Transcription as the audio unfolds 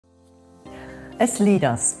As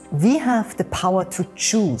leaders, we have the power to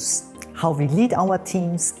choose how we lead our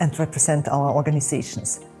teams and represent our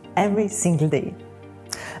organizations every single day.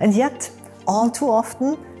 And yet, all too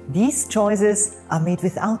often, these choices are made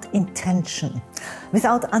without intention,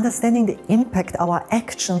 without understanding the impact our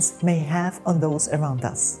actions may have on those around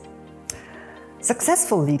us.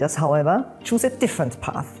 Successful leaders, however, choose a different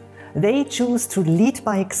path. They choose to lead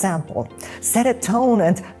by example, set a tone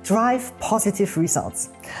and drive positive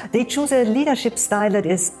results. They choose a leadership style that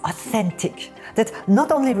is authentic, that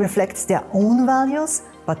not only reflects their own values,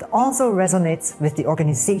 but also resonates with the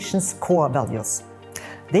organization's core values.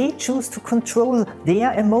 They choose to control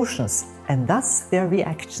their emotions and thus their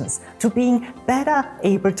reactions to being better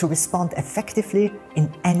able to respond effectively in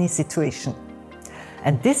any situation.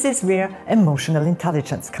 And this is where emotional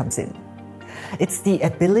intelligence comes in. It's the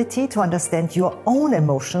ability to understand your own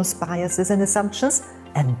emotions, biases and assumptions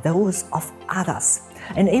and those of others,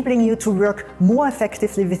 enabling you to work more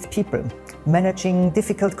effectively with people, managing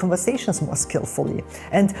difficult conversations more skillfully,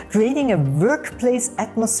 and creating a workplace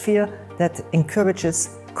atmosphere that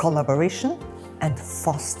encourages collaboration and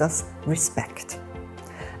fosters respect.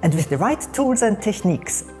 And with the right tools and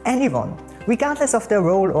techniques, anyone, regardless of their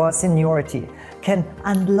role or seniority, can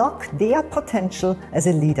unlock their potential as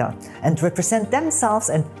a leader and represent themselves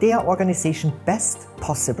and their organization best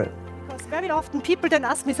possible. Because very often people then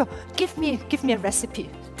ask me, so give me a recipe.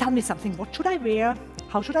 Tell me something. What should I wear?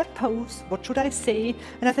 How should I pose? What should I say?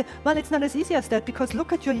 And I say, well, it's not as easy as that, because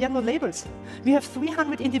look at your yellow labels. We have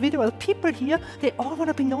 300 individual people here. They all want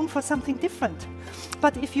to be known for something different.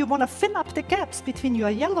 But if you want to fill up the gaps between your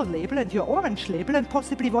yellow label and your orange label and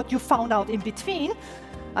possibly what you found out in between,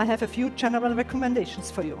 I have a few general recommendations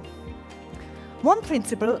for you. One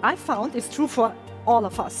principle I found is true for all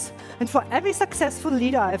of us, and for every successful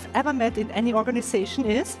leader I've ever met in any organization,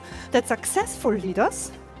 is that successful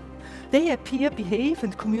leaders, they appear, behave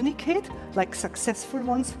and communicate like successful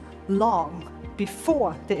ones long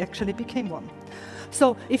before they actually became one.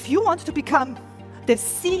 So if you want to become the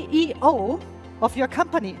CEO of your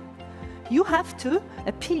company, you have to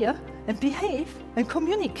appear and behave and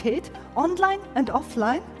communicate online and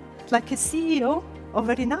offline like a CEO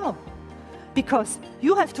already now. Because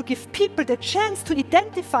you have to give people the chance to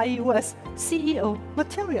identify you as CEO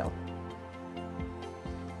material.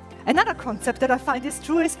 Another concept that I find is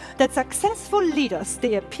true is that successful leaders,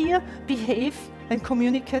 they appear, behave and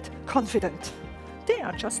communicate confident. They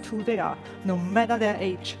are just who they are, no matter their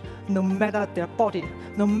age, no matter their body,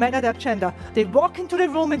 no matter their gender. They walk into the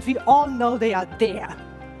room and we all know they are there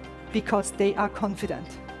because they are confident.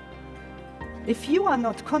 If you are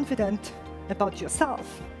not confident about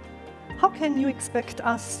yourself, how can you expect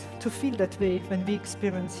us to feel that way when we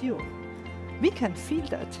experience you? We can feel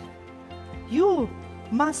that. You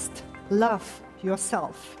must love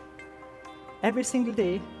yourself every single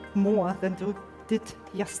day more than you did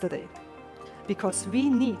yesterday, because we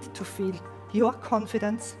need to feel your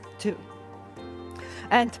confidence too.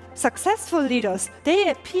 And successful leaders, they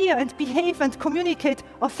appear and behave and communicate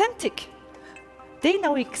authentic. They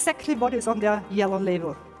know exactly what is on their yellow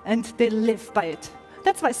label and they live by it.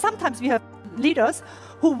 That's why sometimes we have leaders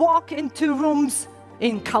who walk into rooms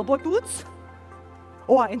in cowboy boots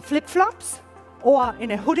or in flip-flops or in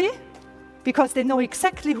a hoodie, because they know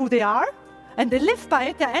exactly who they are and they live by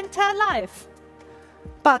it their entire life.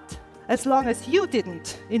 But as long as you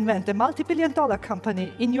didn't invent a multi-billion-dollar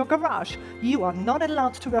company in your garage, you are not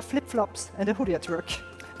allowed to wear flip-flops and a hoodie at work.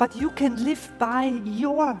 But you can live by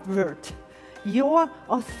your word, your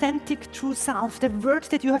authentic true self, the word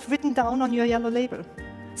that you have written down on your yellow label.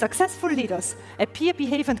 Successful leaders appear,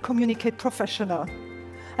 behave and communicate professional.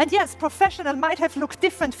 And yes, professional might have looked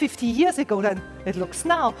different 50 years ago than it looks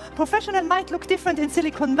now. Professional might look different in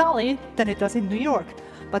Silicon Valley than it does in New York.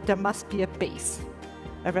 But there must be a base,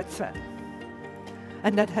 a red thread.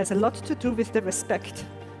 And that has a lot to do with the respect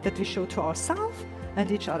that we show to ourselves and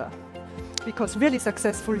each other. Because really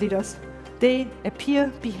successful leaders, they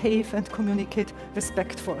appear, behave and communicate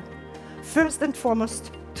respectful. First and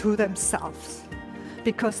foremost to themselves.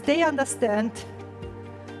 Because they understand,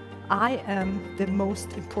 I am the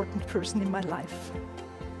most important person in my life.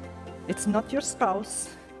 It's not your spouse,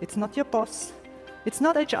 it's not your boss, it's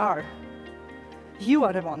not HR. You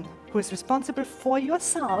are the one who is responsible for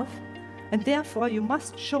yourself, and therefore you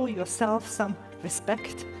must show yourself some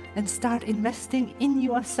respect and start investing in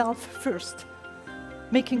yourself first.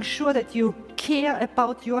 Making sure that you care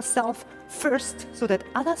about yourself first, so that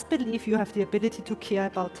others believe you have the ability to care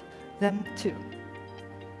about them too.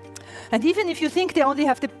 And even if you think they only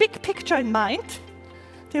have the big picture in mind,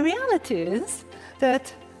 the reality is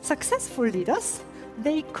that successful leaders,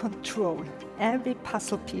 they control every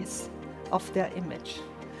puzzle piece of their image.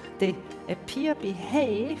 They appear,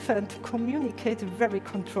 behave, and communicate very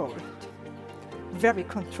controlled,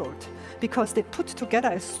 because they put together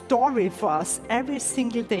a story for us every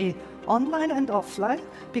single day, online and offline,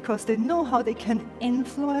 because they know how they can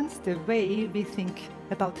influence the way we think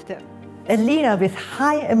about them. A leader with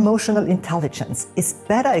high emotional intelligence is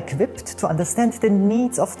better equipped to understand the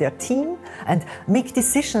needs of their team and make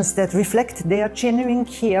decisions that reflect their genuine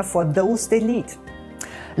care for those they lead.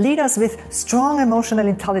 Leaders with strong emotional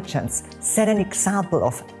intelligence set an example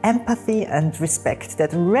of empathy and respect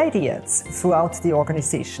that radiates throughout the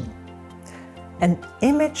organization. An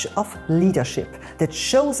image of leadership that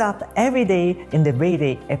shows up every day in the way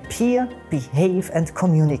they appear, behave, and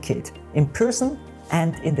communicate, in person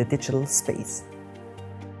and in the digital space.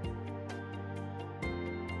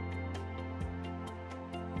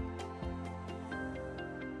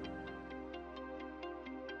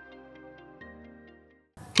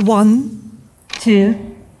 One,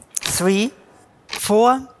 2, 3,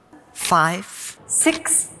 4, 5,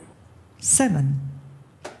 6, 7.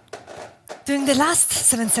 During the last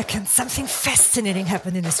 7 seconds, something fascinating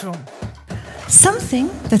happened in this room. Something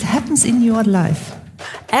that happens in your life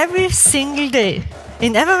every single day,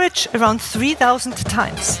 in average around 3,000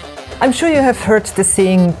 times. I'm sure you have heard the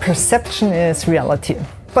saying, perception is reality.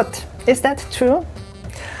 But is that true?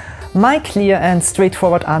 My clear and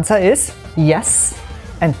straightforward answer is yes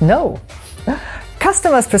and no.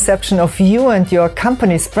 Customers' perception of you and your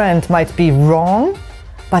company's brand might be wrong,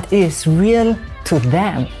 but is real to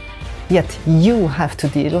them. Yet you have to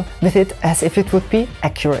deal with it as if it would be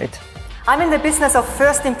accurate. I'm in the business of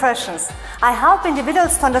first impressions. I help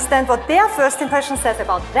individuals to understand what their first impression says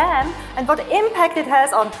about them and what impact it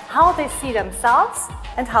has on how they see themselves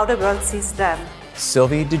and how the world sees them.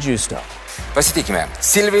 Sylvie di Giusto. Посетите ме.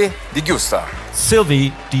 Sylvie di Giusto.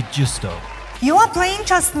 Sylvie di Giusto. Your brain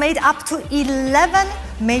just made up to 11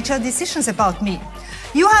 major decisions about me.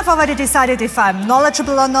 You have already decided if I'm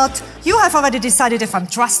knowledgeable or not. You have already decided if I'm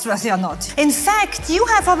trustworthy or not. In fact, you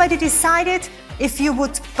have already decided if you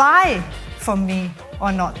would buy from me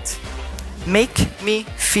or not. Make me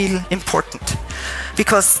feel important,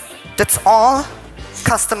 because that's all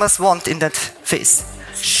customers want in that phase.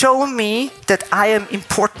 Show me that I am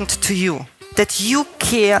important to you, that you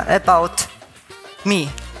care about me.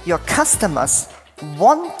 Your customers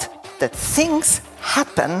want that things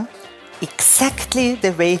happen exactly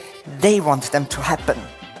the way they want them to happen.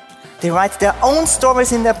 They write their own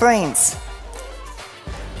stories in their brains.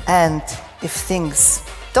 And if things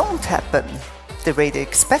don't happen the way they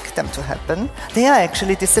expect them to happen, they are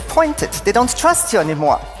actually disappointed. They don't trust you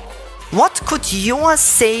anymore. What could your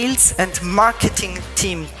sales and marketing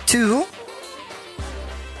team do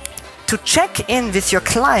to check in with your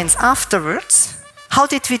clients afterwards? How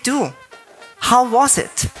did we do? How was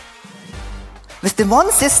it? With the one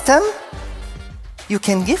system, you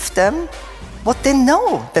can give them what they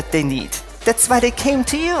know that they need. That's why they came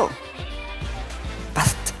to you.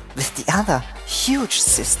 But with the other huge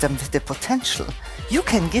system with the potential, you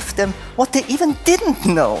can give them what they even didn't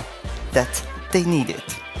know that they needed.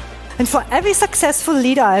 And for every successful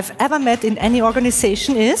leader I've ever met in any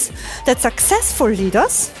organization is that successful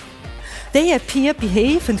leaders, they appear,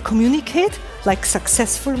 behave, and communicate like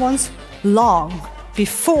successful ones long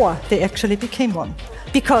before they actually became one.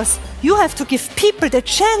 Because you have to give people the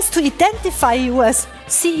chance to identify you as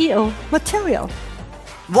CEO material.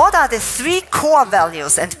 What are the 3 core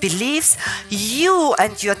values and beliefs you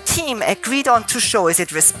and your team agreed on to show? Is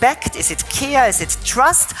it respect? Is it care? Is it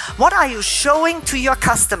trust? What are you showing to your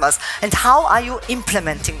customers and how are you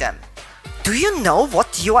implementing them? Do you know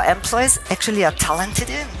what your employees actually are talented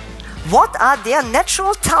in? What are their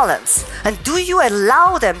natural talents? And do you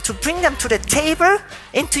allow them to bring them to the table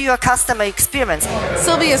into your customer experience?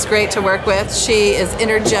 Sylvie is great to work with. She is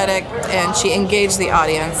energetic and she engaged the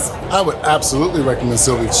audience. I would absolutely recommend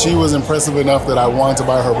Sylvie. She was impressive enough that I wanted to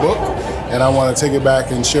buy her book and I want to take it back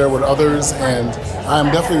and share with others, and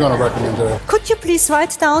I'm definitely going to recommend her. Could you please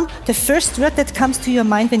write down the first word that comes to your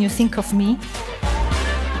mind when you think of me?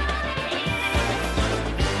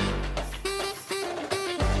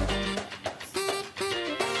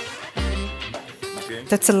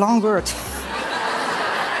 That's a long word.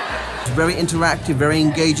 Very interactive, very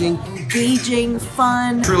engaging. Engaging,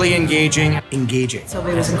 fun. Truly engaging. Engaging.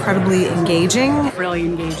 Sylvie was incredibly engaging. Really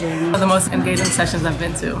engaging. One of the most engaging sessions I've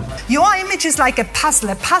been to. Your image is like a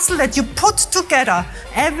puzzle that you put together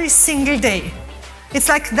every single day. It's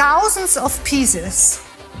like thousands of pieces.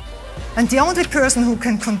 And the only person who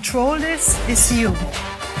can control this is you.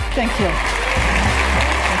 Thank you.